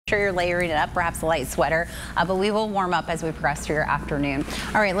sure you're layering it up, perhaps a light sweater, but we will warm up as we progress through your afternoon.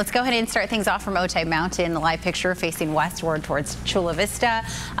 All right, let's go ahead and start things off from Otay Mountain. The live picture facing westward towards Chula Vista.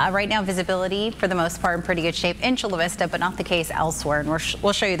 Right now, visibility for the most part in pretty good shape in Chula Vista, but not the case elsewhere. And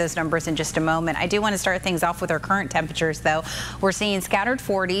we'll show you those numbers in just a moment. I do want to start things off with our current temperatures, though. We're seeing scattered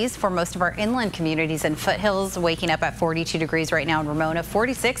 40s for most of our inland communities and foothills, waking up at 42 degrees right now in Ramona,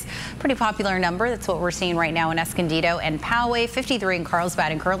 46, pretty popular number. That's what we're seeing right now in Escondido and Poway, 53 in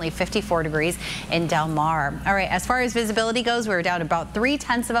Carlsbad, and currently 54 degrees in Del Mar. All right, as far as visibility goes, we're down about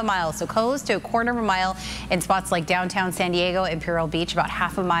 3/10 of a mile, so close to a quarter of a mile in spots like downtown San Diego, Imperial Beach, about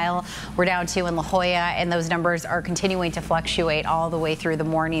half a mile. We're down to in La Jolla, and those numbers are continuing to fluctuate all the way through the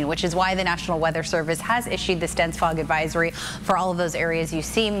morning, which is why the National Weather Service has issued this dense fog advisory for all of those areas you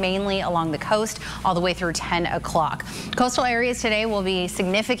see, mainly along the coast, all the way through 10 o'clock. Coastal areas today will be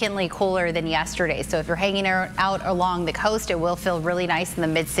significantly cooler than yesterday, so if you're hanging out along the coast, it will feel really nice in the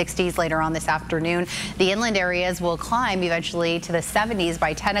mid-60s later on this afternoon. The inland areas will climb eventually to the 70s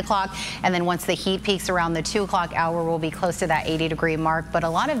by 10 o'clock, and then once the heat peaks around the 2 o'clock hour, we'll be close to that 80-degree mark, but a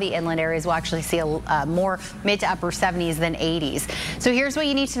lot of the inland areas will actually see a more mid to upper 70s than 80s. So here's what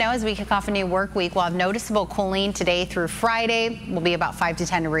you need to know as we kick off a new work week. We'll have noticeable cooling today through Friday. We'll be about 5 to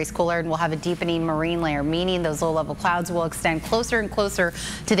 10 degrees cooler, and we'll have a deepening marine layer, meaning those low-level clouds will extend closer and closer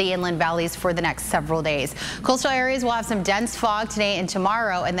to the inland valleys for the next several days. Coastal areas will have some dense fog today and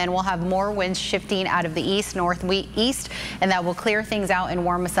tomorrow, and then we'll have more winds shifting out of the east, northeast, and that will clear things out and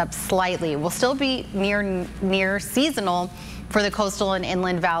warm us up slightly. We'll still be near seasonal for the coastal and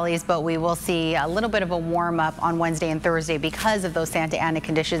inland valleys, but we will see a little bit of a warm up on Wednesday and Thursday because of those Santa Ana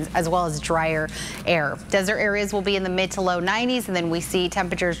conditions, as well as drier air. Desert areas will be in the mid to low 90s, and then we see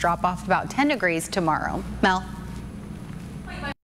temperatures drop off about 10 degrees tomorrow. Mel?